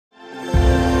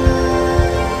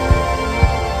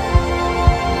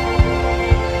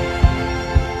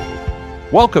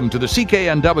Welcome to the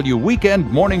CKNW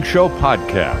Weekend Morning Show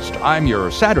podcast. I'm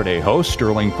your Saturday host,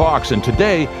 Sterling Fox, and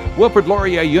today, Wilfrid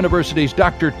Laurier University's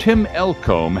Dr. Tim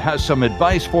Elcombe has some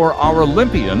advice for our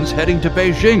Olympians heading to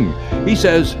Beijing. He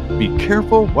says, be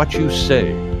careful what you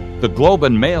say. The Globe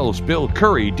and Mail's Bill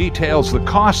Curry details the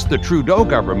costs the Trudeau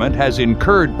government has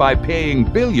incurred by paying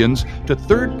billions to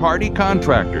third-party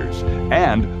contractors.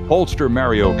 And pollster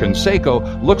Mario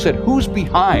Canseco looks at who's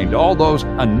behind all those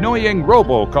annoying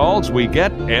robocalls we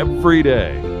get every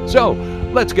day. So,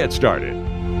 let's get started.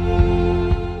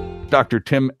 Dr.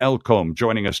 Tim Elcombe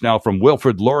joining us now from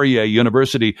Wilfrid Laurier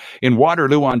University in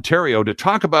Waterloo, Ontario, to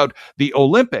talk about the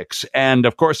Olympics. And,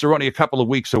 of course, they're only a couple of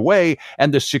weeks away,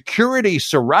 and the security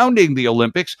surrounding the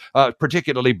Olympics,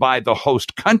 particularly by the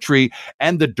host country,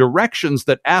 and the directions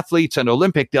that athletes and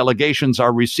Olympic delegations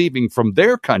are receiving from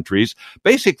their countries,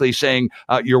 basically saying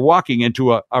you're walking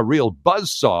into a real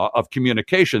buzzsaw of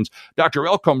communications. Dr.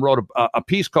 Elcombe wrote a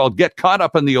piece called Get Caught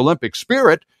Up in the Olympic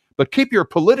Spirit, but keep your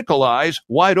political eyes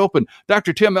wide open.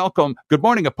 Dr. Tim Elcombe, good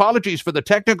morning. Apologies for the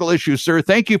technical issues, sir.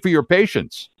 Thank you for your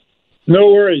patience.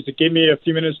 No worries. It gave me a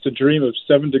few minutes to dream of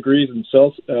 7 degrees and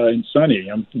sunny.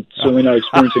 I'm certainly not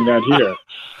experiencing that here.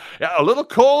 Yeah, a little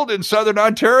cold in southern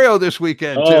Ontario this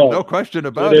weekend, Tim. No question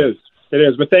about it. It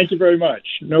is. But thank you very much.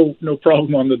 No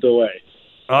problem on the delay.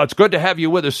 It's good to have you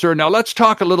with us, sir. Now, let's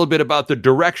talk a little bit about the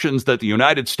directions that the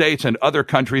United States and other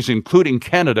countries, including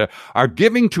Canada, are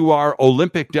giving to our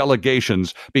Olympic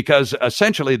delegations, because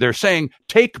essentially they're saying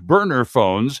take burner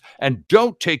phones and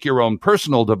don't take your own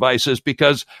personal devices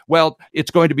because, well,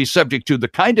 it's going to be subject to the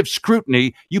kind of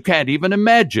scrutiny you can't even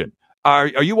imagine. Are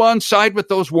you on side with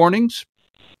those warnings?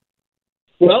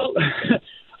 Well,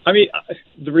 I mean,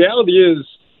 the reality is,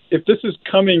 if this is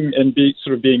coming and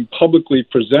being publicly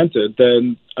presented,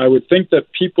 then I would think that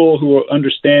people who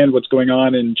understand what's going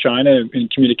on in China in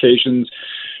communications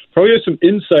probably have some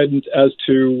insight as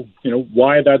to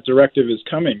why that directive is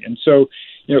coming. And so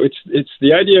it's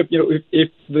the idea of if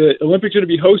the Olympics are going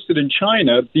to be hosted in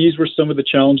China, these were some of the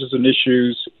challenges and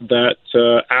issues that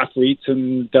athletes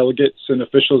and delegates and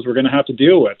officials were going to have to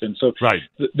deal with. And so right.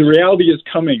 the reality is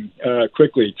coming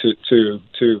quickly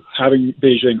to having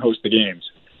Beijing host the games.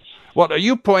 Well,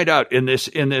 you point out in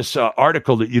this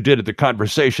article that you did at the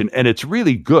conversation, and it's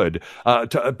really good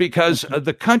because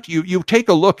you take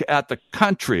a look at the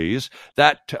countries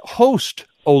that host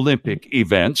Olympic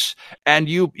events, and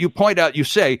you point out, you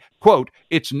say, quote,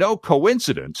 it's no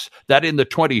coincidence that in the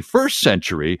 21st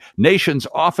century, nations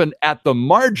often at the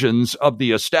margins of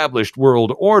the established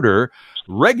world order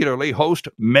regularly host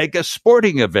mega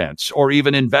sporting events or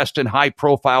even invest in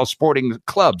high-profile sporting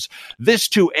clubs. This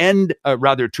to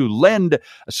lend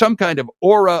some kind of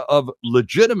aura of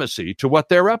legitimacy to what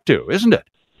they're up to, isn't it?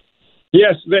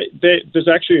 Yes, there's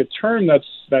actually a term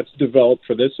that's developed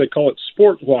for this. They call it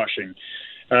sport washing.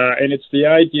 And it's the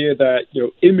idea that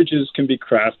images can be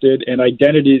crafted and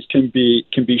identities can be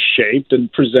shaped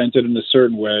and presented in a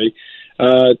certain way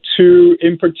to,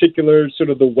 in particular, sort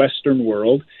of the Western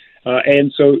world.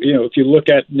 And so, if you look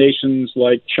at nations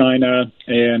like China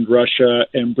and Russia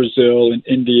and Brazil and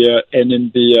India and in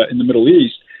the Middle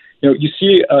East, you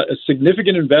see a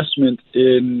significant investment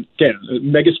in, again,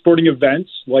 mega sporting events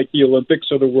like the Olympics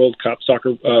or the World Cup,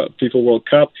 soccer, FIFA World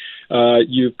Cup.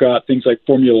 You've got things like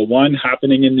Formula One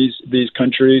happening in these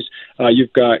countries.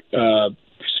 You've got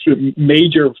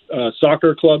major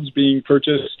soccer clubs being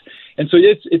purchased. And so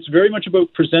it's very much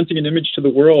about presenting an image to the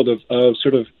world of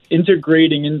sort of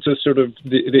integrating into sort of,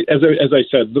 as I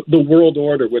said, the world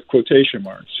order with quotation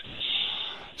marks.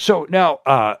 So now,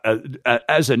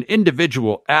 as an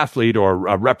individual athlete or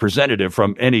a representative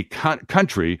from any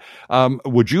country,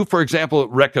 would you, for example,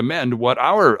 recommend what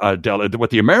what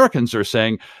the Americans are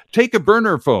saying? Take a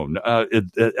burner phone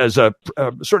as a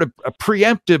sort of a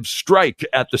preemptive strike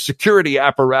at the security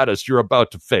apparatus you're about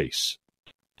to face.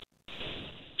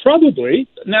 Probably.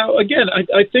 Now, again,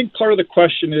 I think part of the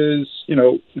question is,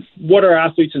 what are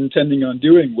athletes intending on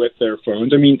doing with their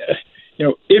phones? I mean,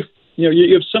 if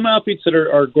you have some athletes that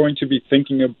are going to be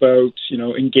thinking about,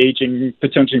 engaging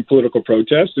potentially in political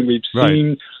protest, and we've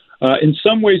seen, in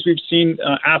some ways, we've seen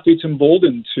athletes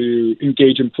emboldened to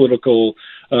engage in political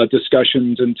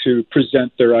discussions and to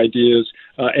present their ideas.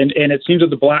 And it seems that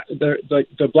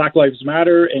the Black Lives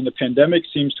Matter and the pandemic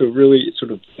seems to have really sort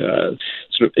of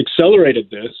accelerated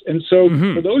this. And so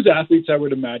for those athletes, I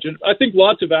would imagine, I think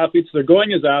lots of athletes, they're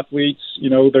going as athletes,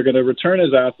 they're going to return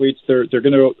as athletes. They're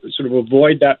going to sort of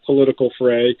avoid that political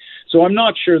fray. So I'm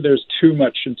not sure there's too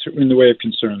much in the way of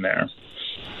concern there.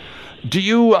 Do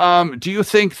you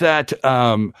think that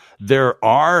there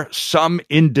are some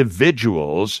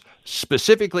individuals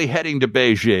specifically heading to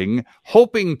Beijing,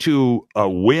 hoping to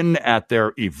win at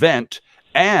their event,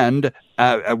 and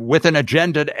with an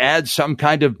agenda to add some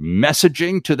kind of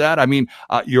messaging to that? I mean,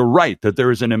 you're right that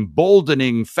there is an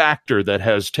emboldening factor that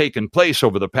has taken place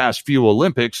over the past few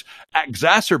Olympics,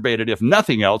 exacerbated, if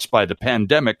nothing else, by the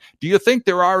pandemic. Do you think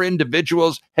there are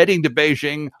individuals heading to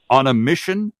Beijing on a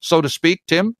mission, so to speak,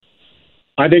 Tim?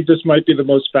 I think this might be the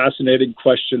most fascinating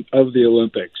question of the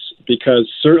Olympics,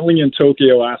 because certainly in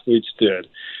Tokyo, athletes did.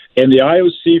 And the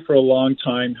IOC for a long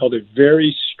time held a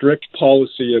very strict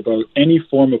policy about any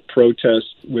form of protest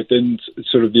within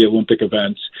sort of the Olympic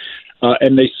events.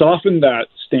 And they softened that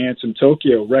stance in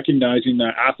Tokyo, recognizing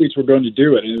that athletes were going to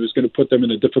do it and it was going to put them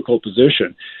in a difficult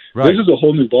position. Right. This is a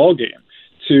whole new ballgame.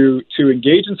 To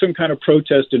engage in some kind of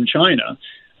protest in China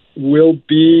will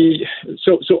be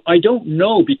so I don't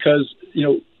know, because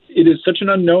it is such an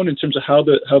unknown in terms of how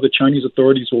the Chinese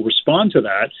authorities will respond to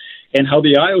that and how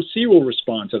the IOC will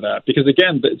respond to that. Because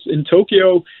again, in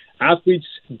Tokyo, athletes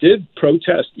did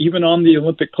protest even on the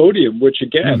Olympic podium, which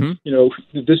again,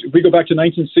 if we go back to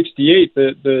 1968,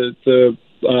 the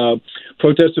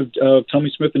protest of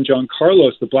Tommy Smith and John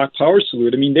Carlos, the Black Power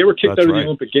salute. I mean, they were kicked out of the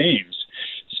Olympic Games.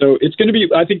 So it's going to be,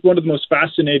 I think, one of the most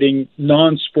fascinating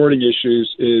non-sporting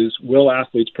issues is, will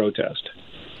athletes protest?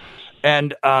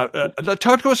 And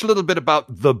talk to us a little bit about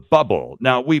the bubble.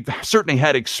 Now, we've certainly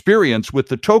had experience with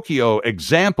the Tokyo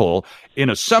example in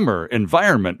a summer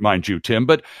environment, mind you, Tim,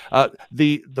 but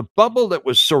the bubble that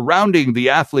was surrounding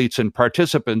the athletes and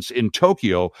participants in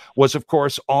Tokyo was, of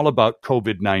course, all about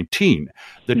COVID-19.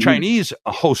 The Chinese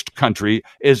host country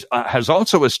has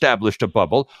also established a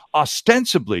bubble,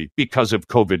 ostensibly because of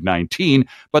COVID-19,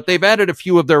 but they've added a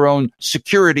few of their own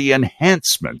security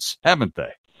enhancements, haven't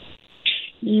they?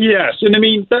 Yes, and I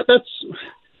mean, that's,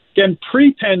 again,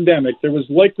 pre-pandemic, there was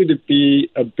likely to be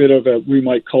a bit of we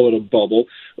might call it a bubble.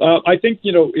 I think,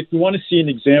 if you want to see an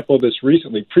example of this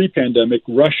recently, pre-pandemic,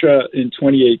 Russia in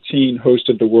 2018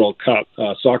 hosted the World Cup,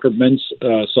 men's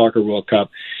soccer World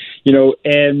Cup,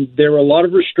 and there were a lot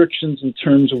of restrictions in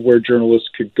terms of where journalists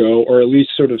could go, or at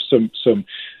least sort of some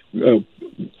sort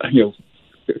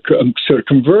of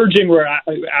converging where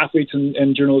athletes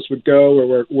and journalists would go,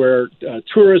 or where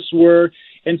tourists were.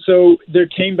 And so there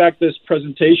came back this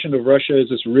presentation of Russia as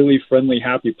this really friendly,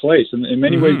 happy place. And in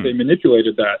many ways, they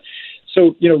manipulated that.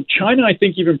 So, China, I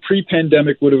think even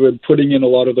pre-pandemic would have been putting in a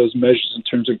lot of those measures in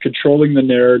terms of controlling the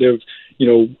narrative,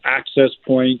 access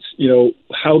points,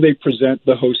 how they present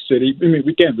the host city. I mean,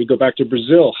 again, we go back to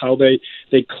Brazil, how they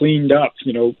cleaned up,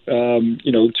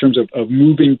 in terms of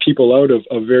moving people out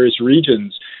of various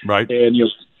regions. Right. And,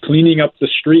 cleaning up the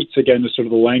streets, again, is sort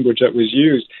of the language that was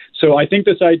used. So I think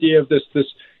this idea of this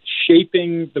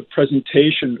shaping the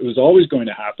presentation was always going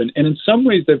to happen. And in some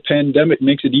ways, the pandemic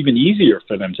makes it even easier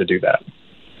for them to do that.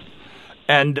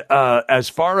 And as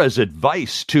far as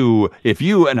advice to, if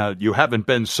you, and you haven't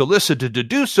been solicited to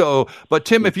do so, but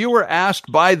Tim, if you were asked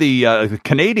by the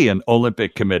Canadian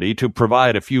Olympic Committee to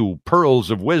provide a few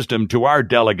pearls of wisdom to our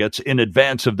delegates in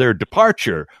advance of their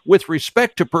departure with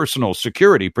respect to personal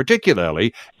security,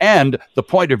 particularly, and the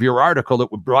point of your article that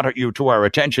brought you to our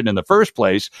attention in the first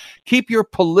place, keep your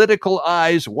political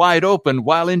eyes wide open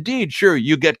while indeed, sure,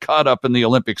 you get caught up in the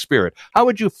Olympic spirit. How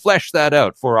would you flesh that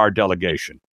out for our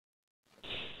delegation?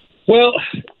 Well,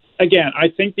 again, I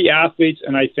think the athletes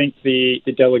and I think the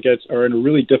delegates are in a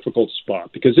really difficult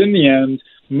spot, because in the end,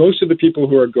 most of the people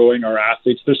who are going are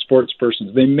athletes. They're sports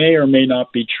persons. They may or may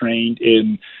not be trained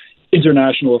in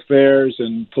international affairs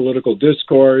and political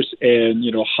discourse and,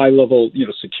 high level,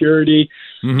 security.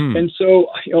 And so,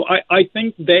 I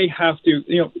think they have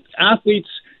to, athletes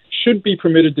should be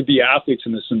permitted to be athletes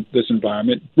in this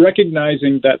environment,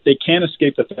 recognizing that they can't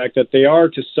escape the fact that they are,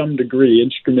 to some degree,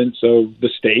 instruments of the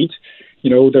state.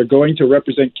 They're going to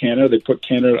represent Canada. They put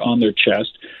Canada on their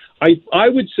chest. I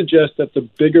would suggest that the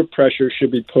bigger pressure should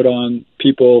be put on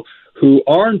people who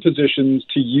are in positions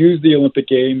to use the Olympic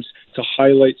Games to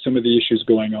highlight some of the issues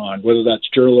going on, whether that's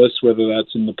journalists, whether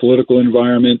that's in the political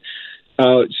environment.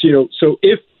 So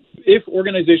if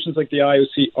organizations like the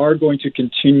IOC are going to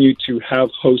continue to have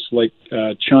hosts like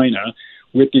China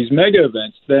with these mega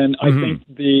events, then I think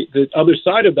the other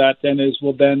side of that then is,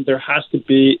 then there has to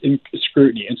be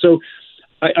scrutiny. And so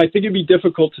I think it'd be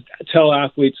difficult to tell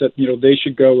athletes that, they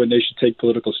should go and they should take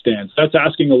political stands. That's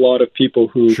asking a lot of people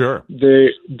who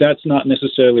that's not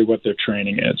necessarily what their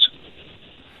training is.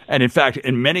 And in fact,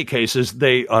 in many cases,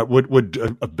 they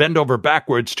would bend over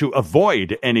backwards to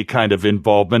avoid any kind of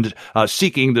involvement,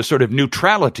 seeking the sort of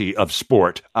neutrality of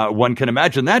sport. One can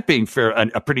imagine that being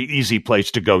a pretty easy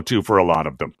place to go to for a lot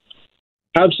of them.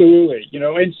 Absolutely.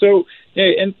 And so,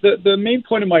 and the main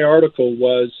point of my article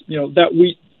was, that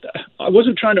I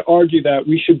wasn't trying to argue that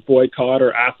we should boycott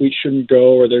or athletes shouldn't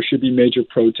go or there should be major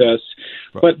protests.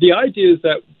 Right. But the idea is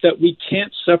that we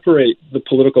can't separate the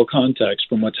political context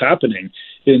from what's happening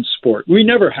in sport. We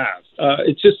never have.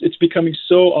 It's becoming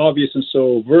so obvious and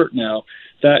so overt now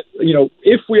that,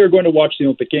 if we are going to watch the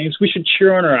Olympic Games, we should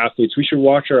cheer on our athletes. We should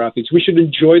watch our athletes. We should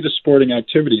enjoy the sporting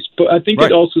activities. But I think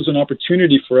It also is an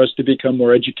opportunity for us to become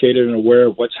more educated and aware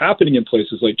of what's happening in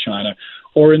places like China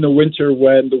or in the winter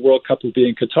when the World Cup will be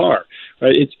in Qatar.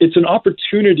 Right? It's an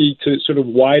opportunity to sort of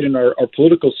widen our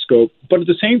political scope. But at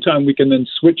the same time, we can then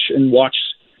switch and watch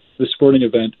the sporting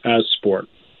event as sport.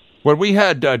 When we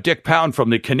had Dick Pound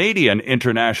from the Canadian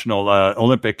International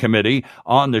Olympic Committee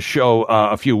on the show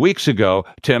a few weeks ago,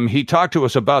 Tim, he talked to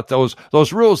us about those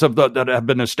rules that have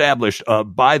been established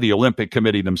by the Olympic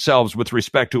Committee themselves with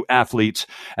respect to athletes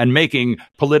and making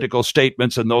political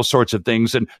statements and those sorts of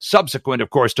things. And subsequent,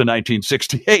 of course, to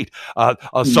 1968,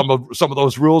 some of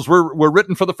those rules were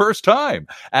written for the first time,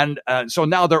 and so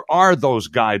now there are those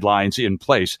guidelines in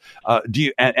place.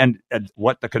 And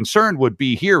what the concern would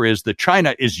be here is that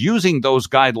China is using those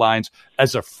guidelines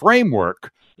as a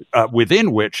framework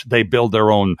within which they build their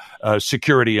own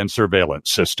security and surveillance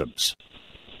systems.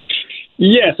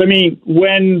 Yes, I mean,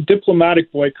 when diplomatic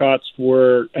boycotts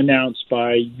were announced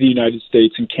by the United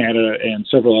States and Canada and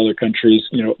several other countries,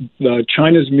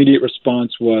 China's immediate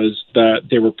response was that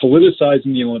they were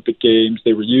politicizing the Olympic Games.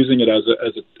 They were using it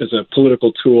as a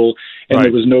political tool, and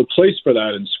There was no place for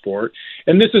that in sport.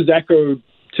 And this is echoed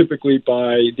typically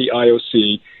by the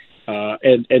IOC.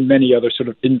 And many other sort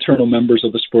of internal members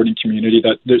of the sporting community,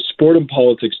 that the sport and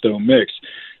politics don't mix.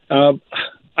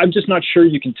 I'm just not sure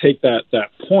you can take that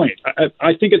point.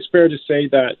 I think it's fair to say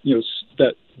that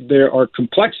that there are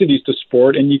complexities to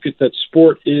sport, and that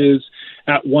sport is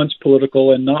at once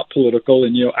political and not political,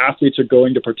 and athletes are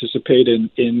going to participate in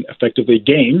effectively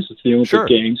games. It's the Olympic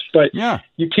Games, but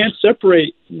you can't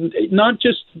separate not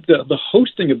just the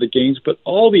hosting of the games, but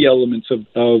all the elements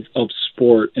of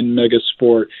sport and mega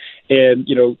sport, and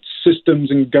systems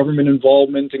and government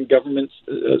involvement and government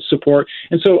support.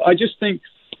 And so I just think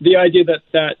the idea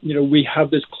that we have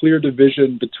this clear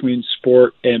division between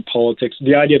sport and politics,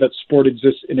 the idea that sport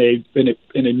exists in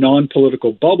a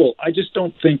non-political bubble, I just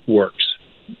don't think works.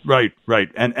 Right.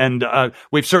 And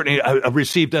we've certainly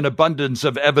received an abundance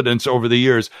of evidence over the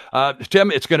years.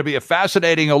 Tim, it's going to be a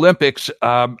fascinating Olympics.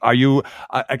 Are you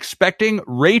expecting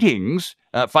ratings?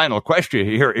 Final question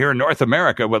here in North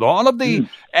America, with all of the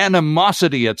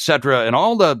animosity, et cetera, and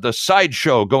all the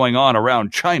sideshow going on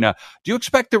around China, do you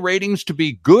expect the ratings to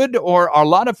be good, or are a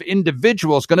lot of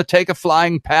individuals going to take a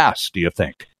flying pass, do you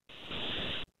think?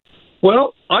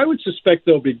 Well, I would suspect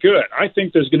they'll be good. I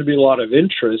think there's going to be a lot of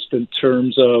interest in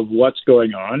terms of what's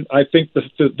going on. I think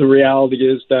the reality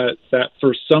is that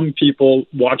for some people,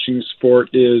 watching sport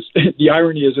is the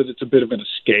irony is that it's a bit of an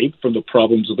escape from the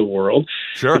problems of the world.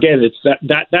 Sure. Again, it's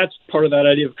that's part of that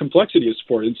idea of complexity of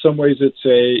sport. In some ways,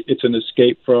 it's an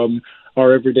escape from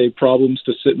our everyday problems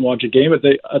to sit and watch a game. But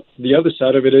the other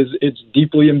side of it is it's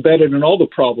deeply embedded in all the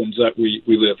problems that we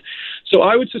live. So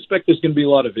I would suspect there's going to be a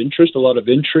lot of interest, a lot of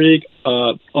intrigue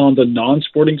on the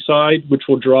non-sporting side, which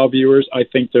will draw viewers. I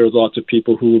think there's lots of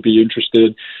people who will be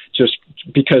interested just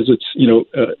because it's,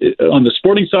 on the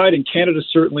sporting side. And Canada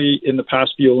certainly in the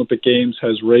past few Olympic Games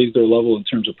has raised their level in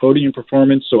terms of podium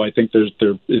performance. So I think there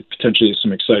potentially is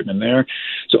some excitement there.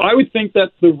 So I would think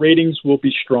that the ratings will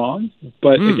be strong.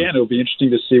 But again, it'll be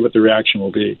interesting to see what the reaction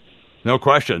will be. No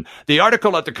question. The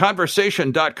article at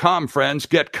theconversation.com, friends.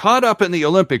 Get caught up in the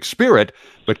Olympic spirit,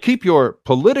 but keep your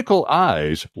political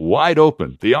eyes wide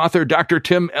open. The author, Dr.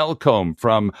 Tim Elcombe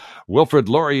from Wilfrid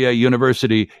Laurier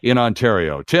University in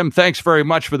Ontario. Tim, thanks very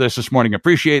much for this morning.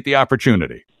 Appreciate the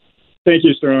opportunity. Thank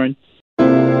you, Sterling.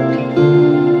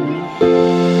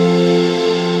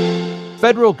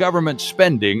 Federal government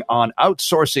spending on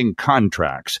outsourcing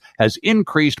contracts has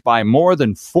increased by more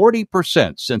than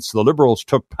 40% since the Liberals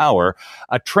took power,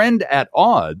 a trend at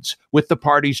odds with the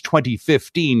party's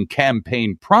 2015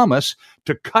 campaign promise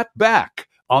to cut back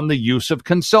on the use of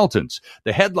consultants.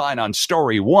 The headline on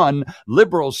Story 1,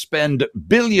 Liberals spend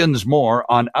billions more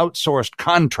on outsourced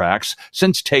contracts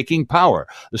since taking power.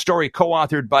 The story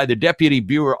co-authored by the Deputy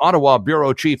Ottawa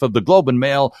Bureau Chief of the Globe and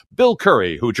Mail, Bill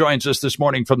Curry, who joins us this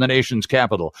morning from the nation's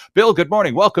capital. Bill, good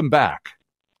morning. Welcome back.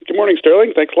 Good morning,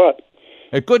 Sterling. Thanks a lot.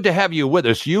 Good to have you with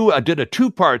us. You did a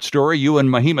two-part story, you and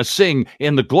Mahima Singh,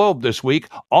 in the Globe this week,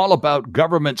 all about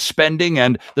government spending,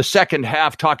 and the second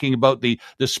half talking about the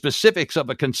specifics of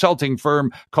a consulting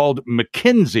firm called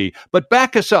McKinsey. But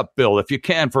back us up, Bill, if you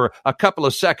can, for a couple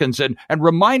of seconds and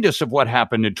remind us of what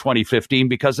happened in 2015,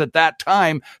 because at that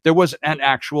time, there was an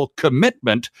actual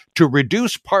commitment to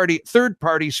reduce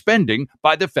third-party spending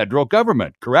by the federal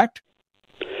government, correct?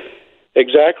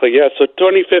 Exactly, yeah. So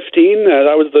 2015,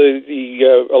 that was the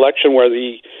election where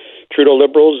the Trudeau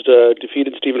Liberals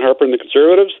defeated Stephen Harper and the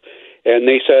Conservatives, and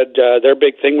they said their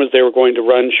big thing was they were going to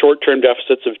run short-term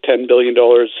deficits of $10 billion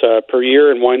per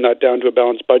year and wind that down to a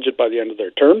balanced budget by the end of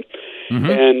their term. Mm-hmm.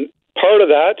 And part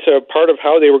of that, part of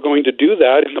how they were going to do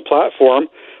that in the platform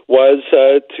was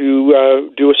to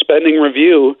do a spending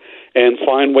review and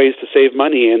find ways to save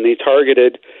money, and they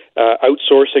targeted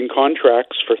outsourcing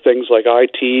contracts for things like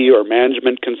IT or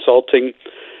management consulting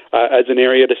as an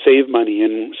area to save money.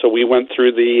 And so we went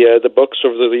through the books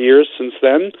over the years since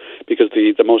then, because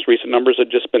the most recent numbers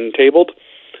had just been tabled.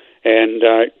 And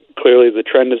clearly the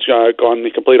trend has gone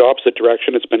the complete opposite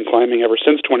direction. It's been climbing ever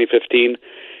since 2015.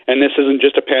 And this isn't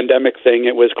just a pandemic thing.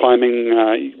 It was climbing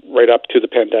right up to the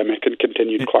pandemic and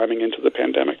continued climbing into the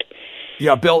pandemic.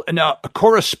 Yeah, Bill, now,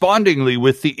 correspondingly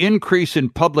with the increase in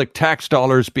public tax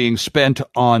dollars being spent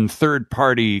on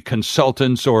third-party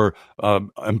consultants or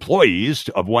employees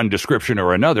of one description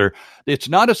or another, it's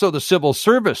not as though the civil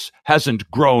service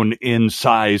hasn't grown in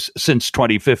size since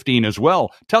 2015 as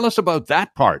well. Tell us about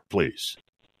that part, please.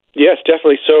 Yes,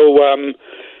 definitely. So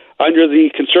under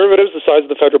the Conservatives, the size of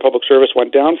the federal public service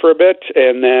went down for a bit,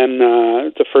 and then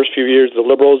the first few years of the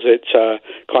Liberals, it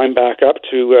climbed back up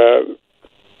to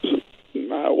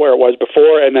where it was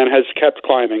before, and then has kept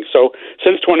climbing. So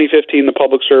since 2015, the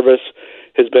public service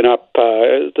has been up,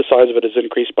 the size of it has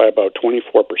increased by about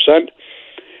 24%.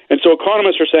 And so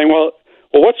economists are saying, well,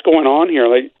 what's going on here?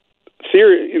 Like,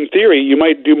 in theory, you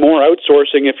might do more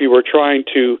outsourcing if you were trying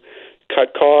to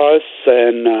cut costs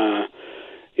and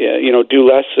do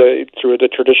less through the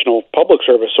traditional public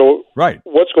service. So right.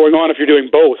 What's going on if you're doing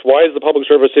both? Why is the public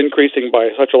service increasing by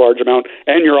such a large amount,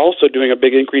 and you're also doing a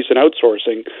big increase in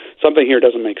outsourcing? Something here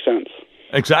doesn't make sense.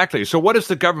 Exactly. So what is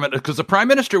the government, because the Prime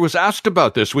Minister was asked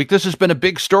about this week. This has been a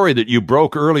big story that you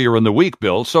broke earlier in the week,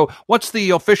 Bill. So what's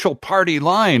the official party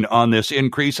line on this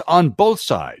increase on both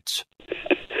sides?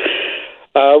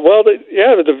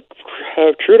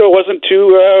 Trudeau wasn't too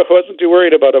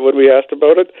worried about it when we asked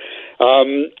about it.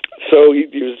 So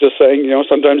he was just saying,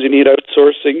 sometimes you need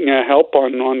outsourcing help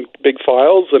on big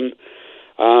files, and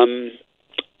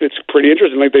it's pretty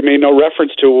interesting. Like, they made no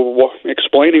reference to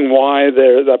explaining why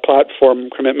that platform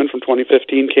commitment from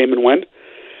 2015 came and went.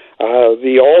 All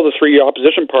the three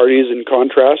opposition parties, in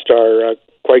contrast, are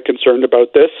quite concerned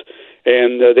about this.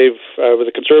 And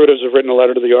the Conservatives have written a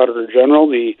letter to the Auditor General.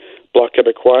 The Bloc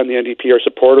Québécois and the NDP are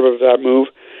supportive of that move,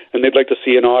 and they'd like to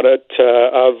see an audit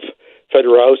of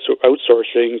federal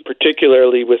outsourcing,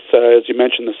 particularly with, as you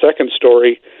mentioned, the second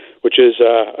story, which is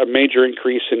a major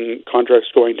increase in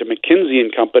contracts going to McKinsey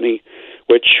and Company,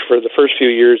 which for the first few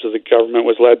years of the government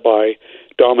was led by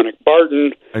Dominic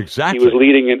Barton. Exactly. He was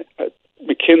leading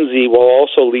McKinsey while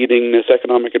also leading this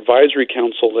Economic Advisory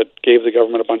Council that gave the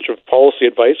government a bunch of policy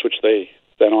advice, which they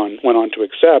then went on to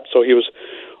accept. So he was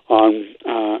on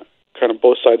kind of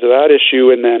both sides of that issue,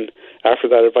 and then after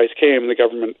that advice came, the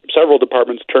government, several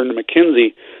departments turned to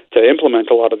McKinsey to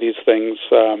implement a lot of these things,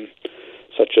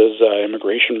 such as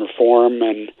immigration reform,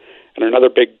 and another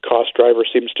big cost driver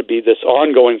seems to be this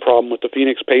ongoing problem with the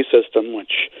Phoenix pay system,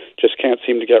 which just can't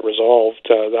seem to get resolved.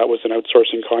 That was an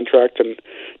outsourcing contract, and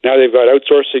now they've got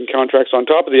outsourcing contracts on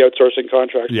top of the outsourcing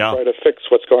contract to try to fix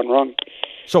what's gone wrong.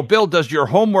 So, Bill, does your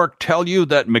homework tell you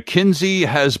that McKinsey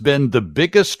has been the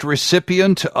biggest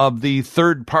recipient of the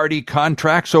third-party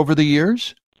contracts over the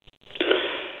years?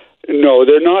 No,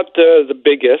 they're not the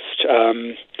biggest.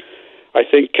 I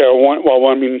think,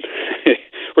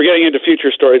 we're getting into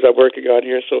future stories I'm working on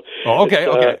here. So, okay.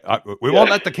 We won't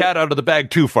let the cat out of the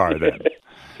bag too far then.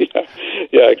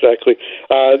 Yeah, exactly.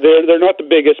 They're not the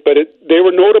biggest, but they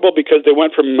were notable because they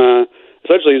went from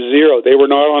essentially zero. They were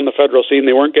not on the federal scene.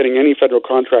 They weren't getting any federal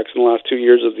contracts in the last 2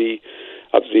 years of the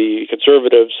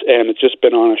Conservatives, and it's just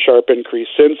been on a sharp increase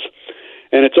since.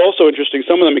 And it's also interesting,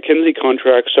 some of the McKinsey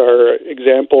contracts are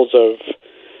examples of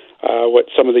what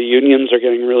some of the unions are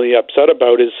getting really upset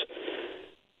about is,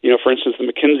 for instance, the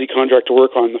McKinsey contract to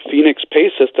work on the Phoenix pay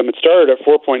system. It started at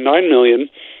 $4.9 million,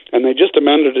 and they just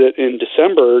amended it in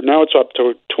December. Now it's up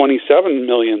to $27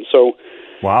 million. So,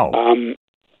 wow.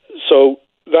 So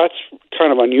that's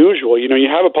kind of unusual. You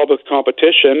have a public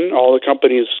competition. All the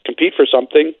companies compete for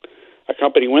something. a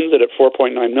company wins it at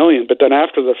 $4.9 million, but then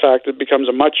after the fact, it becomes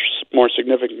a much more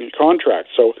significant contract.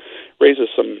 So raises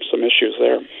some issues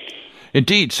there.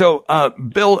 Indeed. So,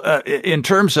 Bill, in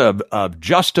terms of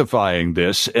justifying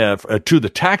this to the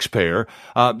taxpayer,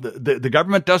 the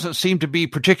government doesn't seem to be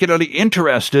particularly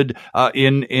interested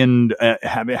in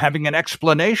having an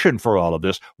explanation for all of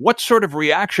this. What sort of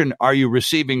reaction are you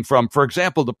receiving from, for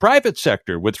example, the private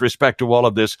sector with respect to all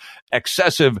of this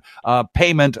excessive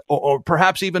payment or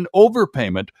perhaps even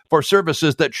overpayment for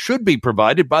services that should be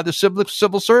provided by the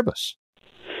civil service?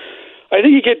 I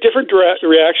think you get different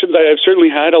reactions. I've certainly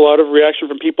had a lot of reaction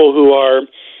from people who are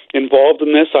involved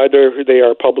in this. Either they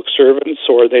are public servants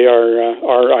or they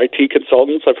are IT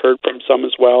consultants. I've heard from some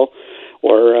as well,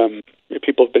 or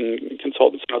people have been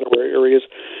consultants in other areas.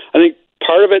 I think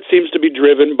part of it seems to be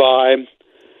driven by,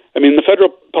 the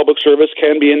federal public service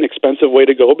can be an expensive way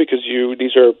to go because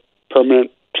these are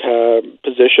permanent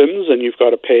positions, and you've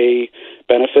got to pay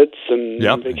benefits and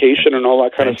vacation and all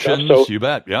that kind of stuff. So you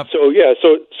bet. Yep. So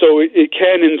it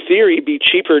can, in theory, be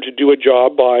cheaper to do a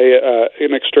job by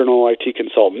an external IT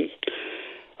consultant.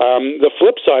 The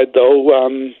flip side,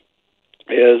 though,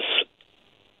 is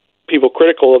people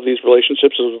critical of these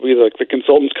relationships. Will be like the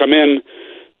consultants come in,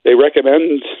 they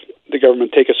recommend the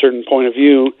government take a certain point of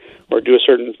view or do a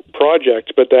certain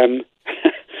project, but then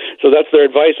so that's their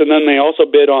advice, and then they also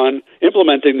bid on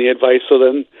implementing the advice. So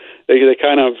then they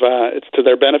kind of it's to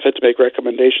their benefit to make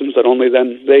recommendations that only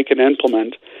then they can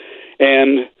implement.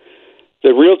 And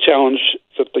the real challenge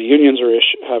that the unions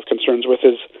have concerns with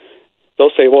is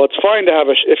they'll say, well, it's fine to have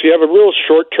if you have a real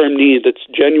short-term need that's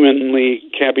genuinely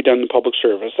can't be done in public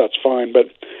service, that's fine. But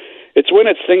it's when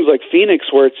it's things like Phoenix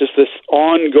where it's just this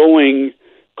ongoing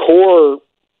core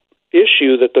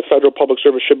issue that the federal public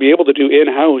service should be able to do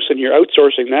in-house, and you're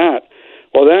outsourcing that.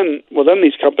 Well, then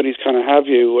these companies kind of have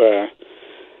you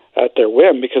at their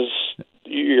whim because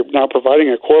you're now providing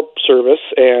a core service,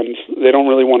 and they don't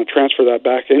really want to transfer that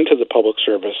back into the public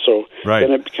service. So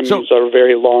then it becomes a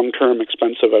very long-term,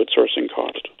 expensive outsourcing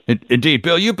cost. Indeed.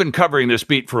 Bill, you've been covering this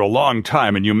beat for a long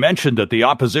time, and you mentioned that the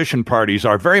opposition parties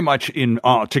are very much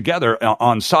together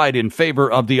on side in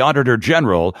favor of the Auditor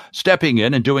General stepping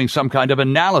in and doing some kind of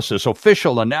analysis,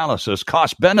 official analysis,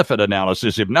 cost-benefit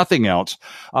analysis, if nothing else.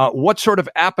 What sort of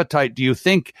appetite do you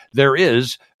think there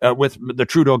is with the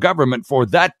Trudeau government for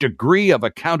that degree of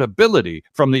accountability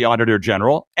from the Auditor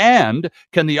General? And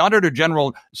can the Auditor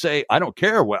General say, I don't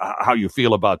care how you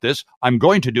feel about this, I'm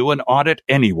going to do an audit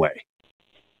anyway?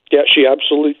 Yeah, she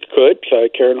absolutely could.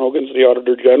 Karen Hogan's the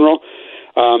Auditor General,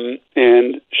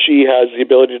 and she has the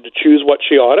ability to choose what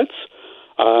she audits.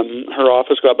 Her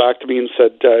office got back to me and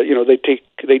said, they take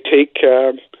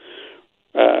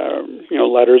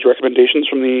letters, recommendations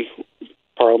from the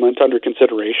Parliament under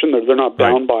consideration. They're not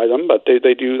bound by them, but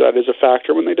they do that as a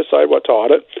factor when they decide what to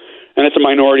audit. And it's a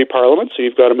minority parliament, so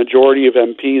you've got a majority of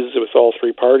MPs with all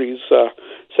three parties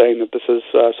saying that this is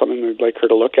something they'd like her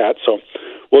to look at. So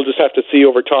we'll just have to see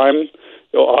over time.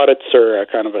 Audits are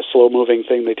kind of a slow-moving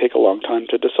thing. They take a long time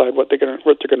to decide what they're going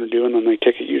to do, and then they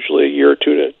take usually a year or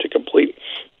two to complete.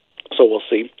 So we'll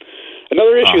see.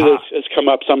 Another issue that has come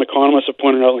up, some economists have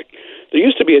pointed out, there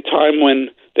used to be a time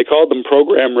when they called them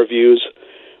program reviews,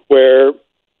 where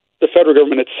the federal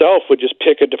government itself would just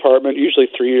pick a department, usually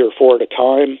 3 or 4 at a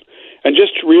time, and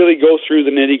just really go through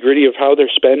the nitty-gritty of how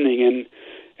they're spending and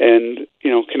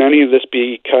can any of this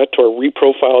be cut or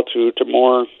reprofiled to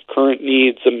more current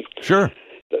needs? And sure,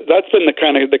 that's been the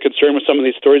kind of the concern with some of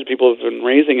these stories people have been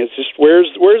raising. Is just where's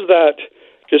that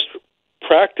just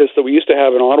practice that we used to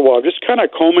have in Ottawa, just kind of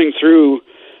combing through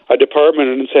a department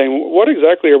and saying, what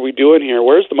exactly are we doing here?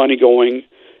 Where's the money going?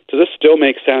 Does this still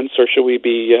make sense, or should we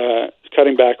be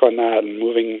cutting back on that and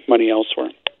moving money elsewhere?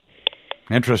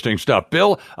 Interesting stuff.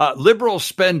 Bill, Liberals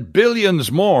spend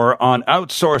billions more on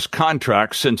outsourced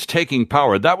contracts since taking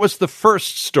power. That was the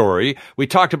first story. We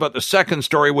talked about the second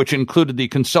story, which included the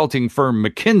consulting firm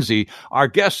McKinsey. Our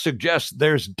guest suggests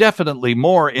there's definitely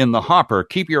more in the hopper.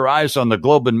 Keep your eyes on the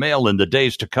Globe and Mail in the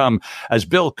days to come as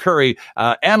Bill Curry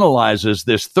analyzes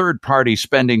this third-party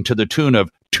spending to the tune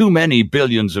of too many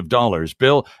billions of dollars.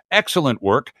 Bill, excellent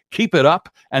work. Keep it up.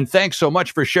 And thanks so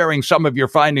much for sharing some of your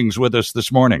findings with us this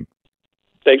morning.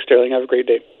 Thanks, Sterling. Have a great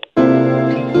day.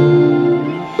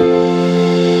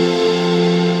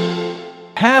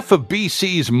 Half of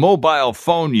BC's mobile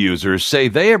phone users say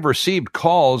they have received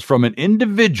calls from an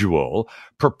individual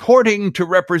purporting to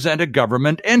represent a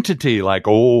government entity like,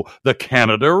 the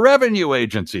Canada Revenue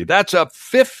Agency. That's up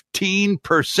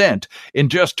 15% in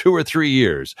just 2 or 3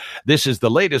 years. This is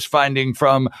the latest finding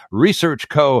from Research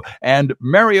Co. and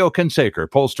Mario Canseco,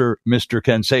 pollster Mr.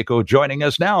 Canseco, joining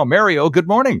us now. Mario, good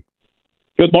morning.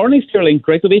 Good morning, Sterling.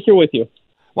 Great to be here with you.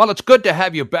 Well, it's good to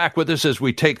have you back with us as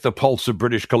we take the pulse of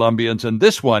British Columbians. And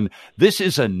this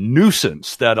is a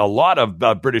nuisance that a lot of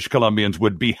British Columbians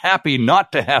would be happy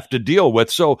not to have to deal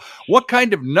with. So what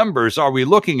kind of numbers are we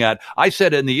looking at? I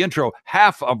said in the intro,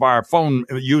 half of our phone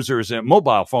users and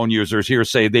mobile phone users here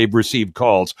say they've received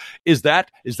calls. Is that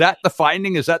the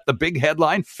finding? Is that the big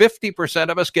headline? 50%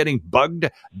 of us getting bugged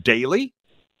daily?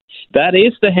 That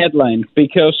is the headline,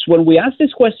 because when we asked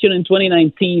this question in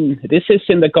 2019, this is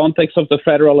in the context of the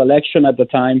federal election at the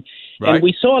time, right. And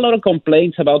we saw a lot of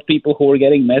complaints about people who were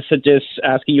getting messages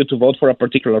asking you to vote for a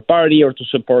particular party or to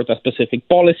support a specific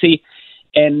policy.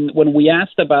 And when we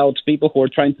asked about people who were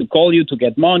trying to call you to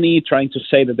get money, trying to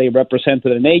say that they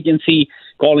represented an agency,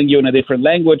 calling you in a different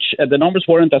language, the numbers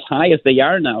weren't as high as they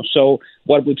are now. So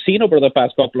what we've seen over the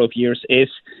past couple of years is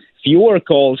fewer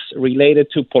calls related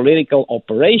to political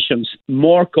operations,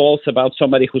 more calls about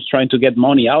somebody who's trying to get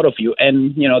money out of you.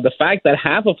 And, the fact that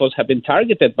half of us have been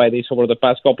targeted by this over the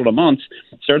past couple of months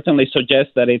certainly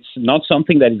suggests that it's not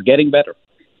something that is getting better.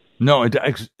 No,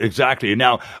 exactly.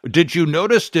 Now, did you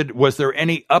notice, was there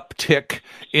any uptick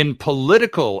in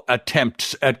political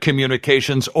attempts at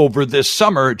communications over this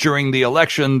summer during the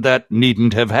election that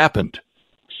needn't have happened?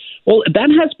 Well, that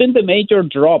has been the major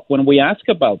drop when we ask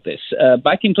about this.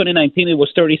 Back in 2019, it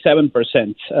was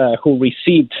 37% who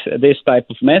received this type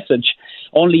of message.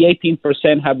 Only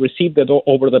 18% have received it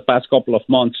over the past couple of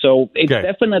months. So it's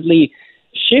definitely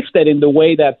shifted in the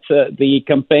way that the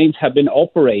campaigns have been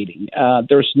operating.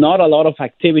 There's not a lot of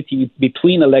activity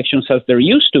between elections as there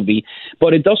used to be,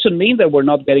 but it doesn't mean that we're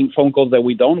not getting phone calls that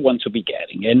we don't want to be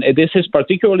getting. And this is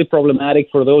particularly problematic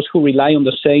for those who rely on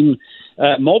the same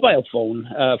mobile phone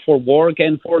for work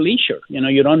and for leisure.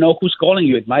 You don't know who's calling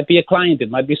you. It might be a client.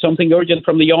 It might be something urgent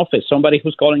from the office, somebody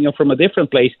who's calling you from a different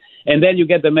place. And then you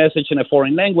get the message in a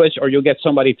foreign language, or you get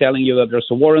somebody telling you that there's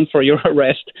a warrant for your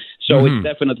arrest. So It's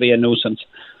definitely a nuisance.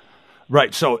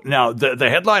 Right. So now the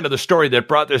headline of the story that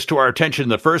brought this to our attention in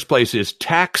the first place is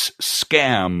tax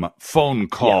scam phone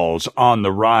calls on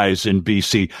the rise in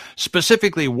BC.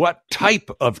 Specifically, what type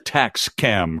of tax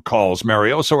scam calls,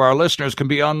 Mario, so our listeners can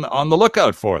be on the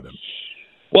lookout for them?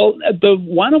 Well,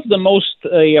 one of the most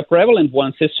prevalent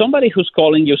ones is somebody who's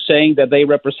calling you saying that they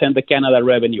represent the Canada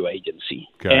Revenue Agency.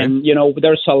 Okay. And,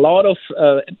 there's a lot of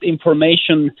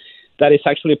information that is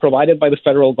actually provided by the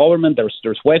federal government.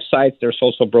 There's websites, there's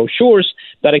also brochures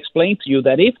that explain to you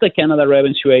that if the Canada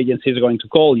Revenue Agency is going to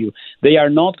call you, they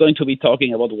are not going to be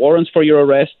talking about warrants for your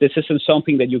arrest. This isn't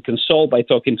something that you can solve by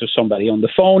talking to somebody on the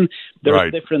phone.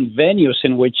 There's different venues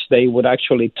in which they would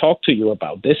actually talk to you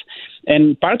about this.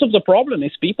 And part of the problem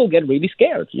is people get really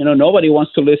scared. Nobody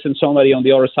wants to listen to somebody on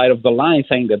the other side of the line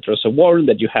saying that there's a warrant,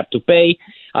 that you have to pay.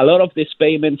 A lot of these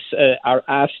payments are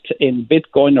asked in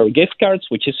Bitcoin or gift cards,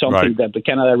 which is something that the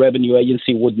Canada Revenue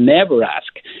Agency would never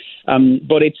ask.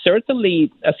 But it's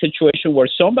certainly a situation where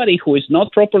somebody who is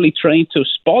not properly trained to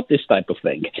spot this type of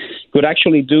thing could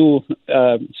actually do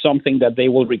something that they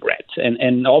will regret.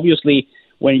 And obviously,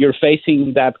 when you're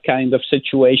facing that kind of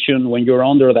situation, when you're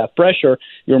under that pressure,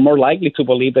 you're more likely to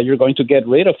believe that you're going to get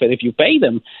rid of it if you pay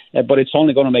them, but it's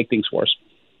only going to make things worse.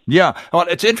 Yeah. Well,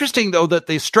 it's interesting, though, that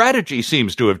the strategy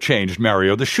seems to have changed,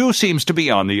 Mario. The shoe seems to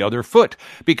be on the other foot,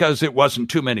 because it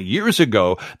wasn't too many years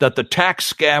ago that the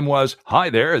tax scam was, hi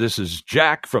there, this is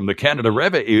Jack from the Canada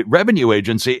Revenue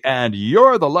Agency, and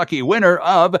you're the lucky winner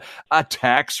of a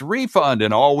tax refund,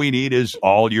 and all we need is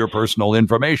all your personal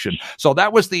information. So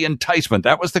that was the enticement.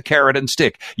 That was the carrot and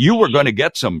stick. You were going to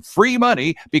get some free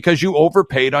money because you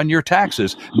overpaid on your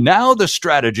taxes. Now the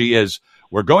strategy is,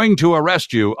 we're going to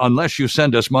arrest you unless you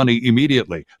send us money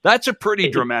immediately. That's a pretty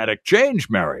dramatic change,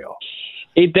 Mario.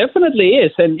 It definitely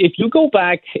is. And if you go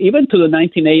back even to the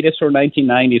 1980s or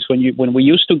 1990s, when we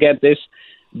used to get this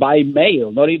by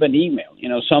mail, not even email,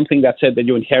 something that said that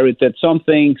you inherited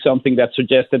something that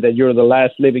suggested that you're the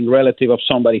last living relative of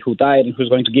somebody who died and who's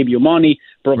going to give you money,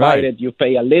 provided you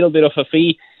pay a little bit of a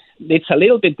fee. It's a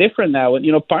little bit different now. And,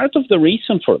 part of the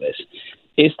reason for this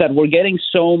is that we're getting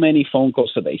so many phone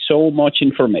calls today, so much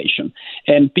information,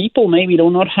 and people maybe do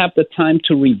not have the time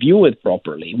to review it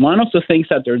properly. One of the things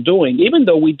that they're doing, even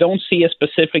though we don't see a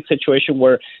specific situation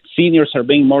where seniors are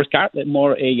being more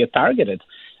targeted,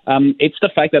 it's the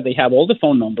fact that they have all the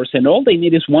phone numbers, and all they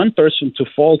need is one person to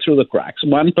fall through the cracks,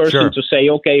 one person to say,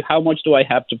 okay, how much do I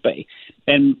have to pay?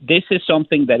 And this is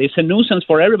something that is a nuisance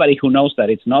for everybody who knows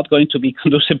that it's not going to be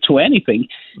conducive to anything.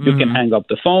 You can hang up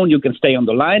the phone, you can stay on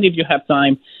the line if you have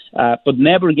time, but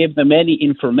never give them any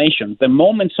information. The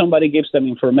moment somebody gives them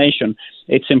information,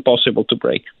 it's impossible to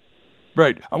break.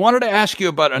 Right. I wanted to ask you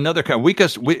about another kind. We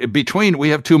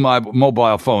have two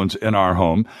mobile phones in our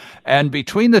home, and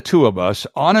between the two of us,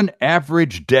 on an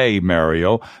average day,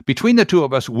 Mario, between the two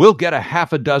of us, we'll get a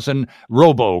half a dozen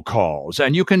robocalls.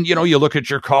 And you look at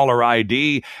your caller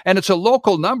ID, and it's a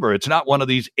local number. It's not one of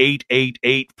these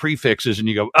 888 prefixes, and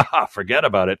you go, forget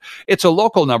about it. It's a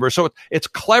local number, so it's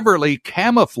cleverly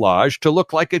camouflaged to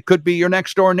look like it could be your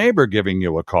next door neighbor giving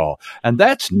you a call, and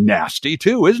that's nasty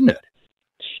too, isn't it?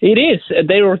 It is.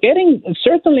 They were getting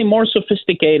certainly more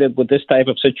sophisticated with this type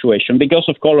of situation because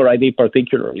of caller ID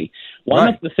particularly. One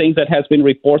of the things that has been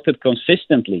reported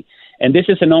consistently, and this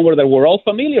is a number that we're all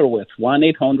familiar with,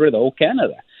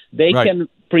 1-800-0-CANADA. They can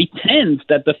pretend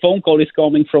that the phone call is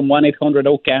coming from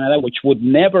 1-800-0-CANADA, which would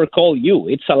never call you.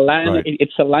 It's a line.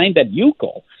 It's a line that you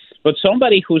call. But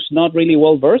somebody who's not really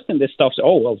well versed in this stuff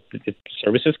says,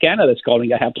 Services Canada is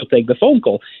calling, I have to take the phone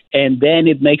call. And then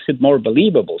it makes it more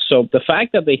believable. So the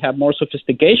fact that they have more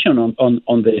sophistication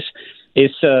on this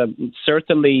is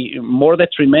certainly more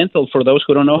detrimental for those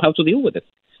who don't know how to deal with it.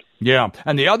 Yeah,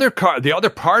 and the other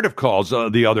part of calls,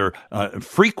 the other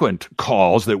frequent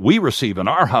calls that we receive in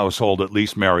our household, at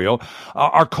least, Mario,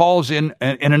 are calls in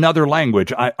another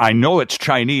language. I know it's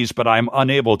Chinese, but I'm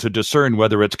unable to discern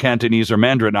whether it's Cantonese or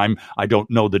Mandarin. I don't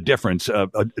know the difference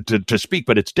to speak,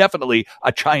 but it's definitely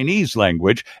a Chinese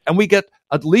language, and we get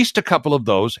at least a couple of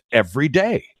those every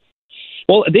day.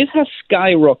 Well, this has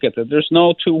skyrocketed. There's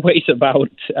no two ways about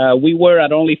it. We were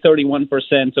at only 31%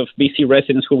 of BC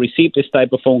residents who received this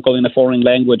type of phone call in a foreign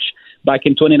language back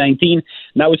in 2019.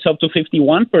 Now it's up to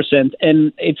 51%,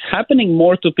 and it's happening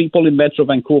more to people in Metro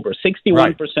Vancouver.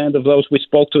 61% of those we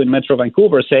spoke to in Metro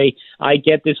Vancouver say, I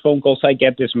get these phone calls, I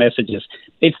get these messages.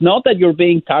 It's not that you're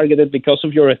being targeted because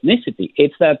of your ethnicity.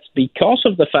 It's that because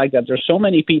of the fact that there's so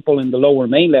many people in the Lower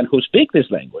Mainland who speak this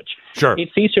language,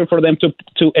 it's easier for them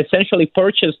to essentially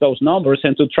purchase those numbers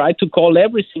and to try to call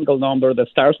every single number that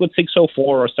starts with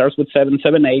 604 or starts with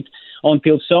 778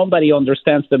 until somebody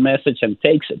understands the message and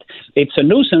takes it. It's a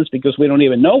nuisance because we don't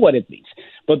even know what it means.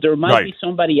 But there might be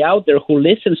somebody out there who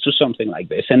listens to something like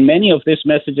this. And many of these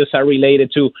messages are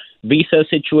related to visa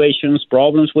situations,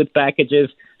 problems with packages,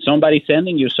 somebody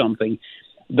sending you something.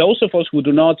 Those of us who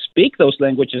do not speak those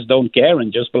languages don't care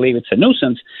and just believe it's a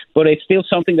nuisance, but it's still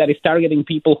something that is targeting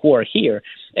people who are here.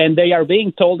 And they are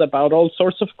being told about all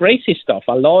sorts of crazy stuff.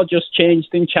 A law just changed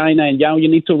in China, and now you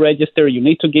need to register, you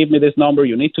need to give me this number,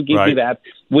 you need to give me that.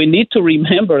 We need to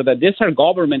remember that these are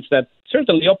governments that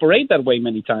certainly operate that way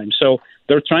many times. So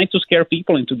they're trying to scare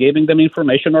people into giving them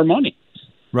information or money.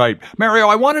 Right. Mario,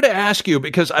 I wanted to ask you,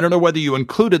 because I don't know whether you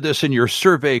included this in your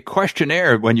survey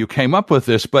questionnaire when you came up with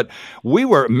this, but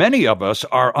many of us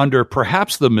are under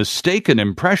perhaps the mistaken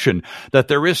impression that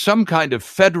there is some kind of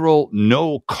federal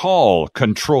no-call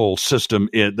control system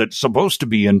that's supposed to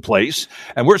be in place,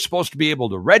 and we're supposed to be able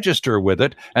to register with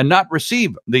it and not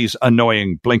receive these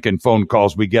annoying blinking phone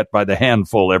calls we get by the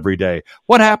handful every day.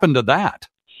 What happened to that?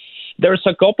 There's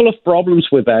a couple of problems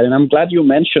with that, and I'm glad you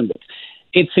mentioned it.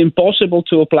 It's impossible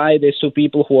to apply this to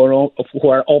people who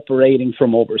are operating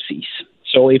from overseas.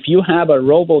 So if you have a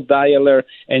robo-dialer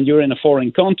and you're in a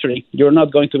foreign country, you're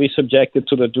not going to be subjected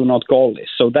to the do not call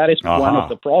list. So that is one of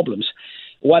the problems.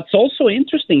 What's also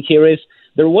interesting here is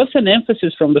there was an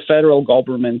emphasis from the federal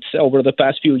government over the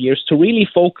past few years to really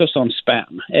focus on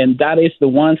spam. And that is the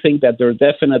one thing that they're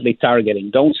definitely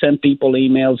targeting. Don't send people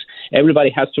emails. Everybody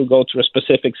has to go through a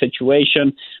specific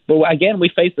situation. But again, we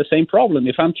face the same problem.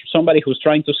 If I'm somebody who's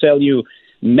trying to sell you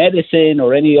medicine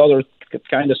or any other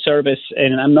kind of service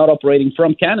and I'm not operating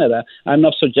from Canada, I'm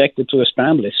not subjected to a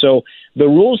spam list. So the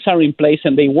rules are in place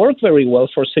and they work very well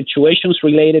for situations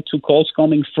related to calls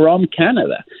coming from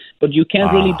Canada. But you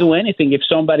can't really do anything if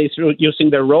somebody's using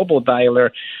their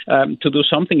robo-dialer to do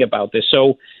something about this.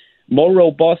 So more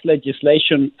robust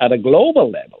legislation at a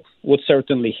global level would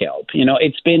certainly help.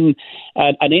 It's been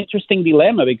an interesting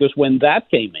dilemma because when that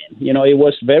came in, it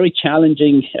was very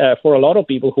challenging for a lot of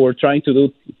people who are trying to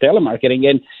do telemarketing.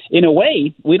 And in a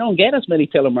way, we don't get as many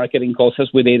telemarketing calls as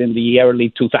we did in the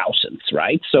early 2000s,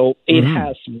 right? So it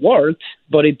has worked,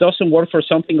 but it doesn't work for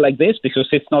something like this because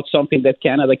it's not something that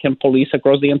Canada can police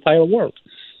across the entire world.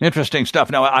 Interesting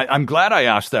stuff. Now, I'm glad I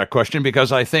asked that question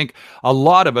because I think a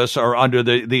lot of us are under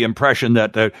the impression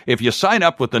that if you sign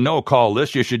up with the no-call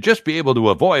list, you should just be able to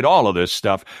avoid all of this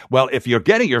stuff. Well, if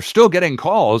you're still getting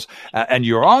calls and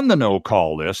you're on the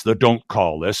no-call list, the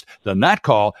don't-call list, then that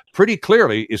call pretty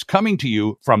clearly is coming to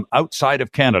you from outside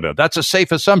of Canada. That's a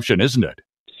safe assumption, isn't it?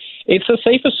 It's a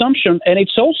safe assumption, and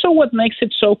it's also what makes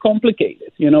it so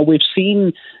complicated. We've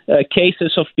seen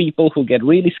cases of people who get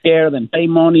really scared and pay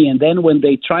money, and then when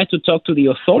they try to talk to the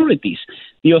authorities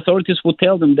will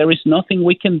tell them there is nothing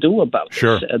we can do about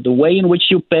this. The way in which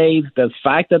you paid, the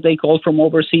fact that they called from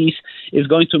overseas is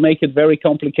going to make it very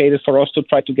complicated for us to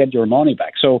try to get your money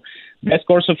back. So best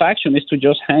course of action is to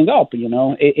just hang up.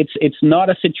 It's not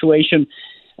a situation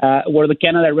where the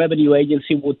Canada Revenue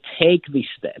Agency would take these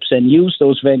steps and use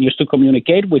those venues to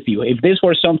communicate with you. If this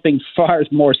were something far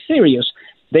more serious,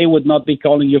 they would not be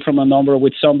calling you from a number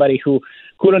with somebody who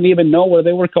couldn't even know where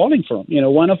they were calling from.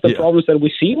 One of the problems that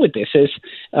we see with this is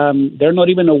they're not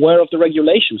even aware of the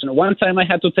regulations. One time I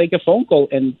had to take a phone call,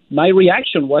 and my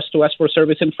reaction was to ask for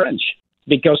service in French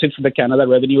because it's the Canada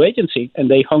Revenue Agency, and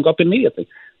they hung up immediately.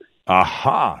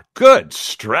 Aha, good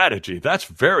strategy. That's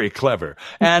very clever.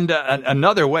 And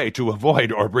another way to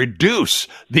avoid or reduce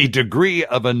the degree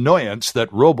of annoyance that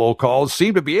robocalls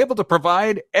seem to be able to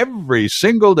provide every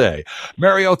single day.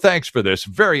 Mario, thanks for this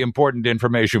very important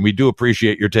information. We do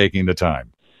appreciate your taking the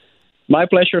time. My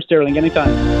pleasure, Sterling.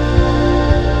 Anytime.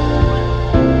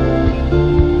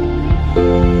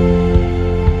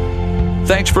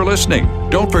 Thanks for listening.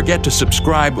 Don't forget to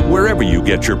subscribe wherever you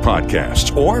get your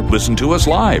podcasts or listen to us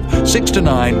live 6 to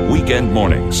 9 weekend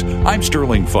mornings. I'm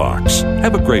Sterling Fox.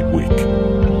 Have a great week.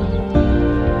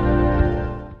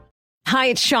 Hi,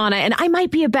 it's Shauna, and I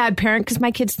might be a bad parent because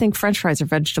my kids think French fries are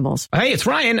vegetables. Hey, it's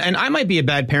Ryan, and I might be a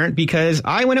bad parent because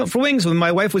I went out for wings when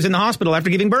my wife was in the hospital after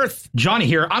giving birth. Johnny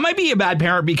here. I might be a bad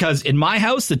parent because in my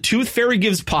house, the tooth fairy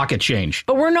gives pocket change.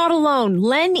 But we're not alone.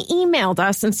 Len emailed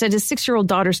us and said his 6-year-old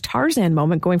daughter's Tarzan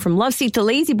moment going from love seat to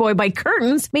lazy boy by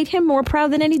curtains made him more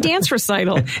proud than any dance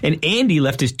recital. And Andy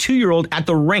left his 2-year-old at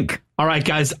the rink. All right,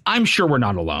 guys, I'm sure we're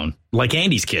not alone. Like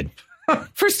Andy's kid.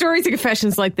 For stories and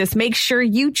confessions like this, make sure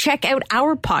you check out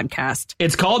our podcast.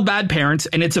 It's called Bad Parents,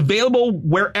 and it's available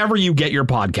wherever you get your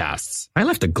podcasts. I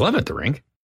left a glove at the rink.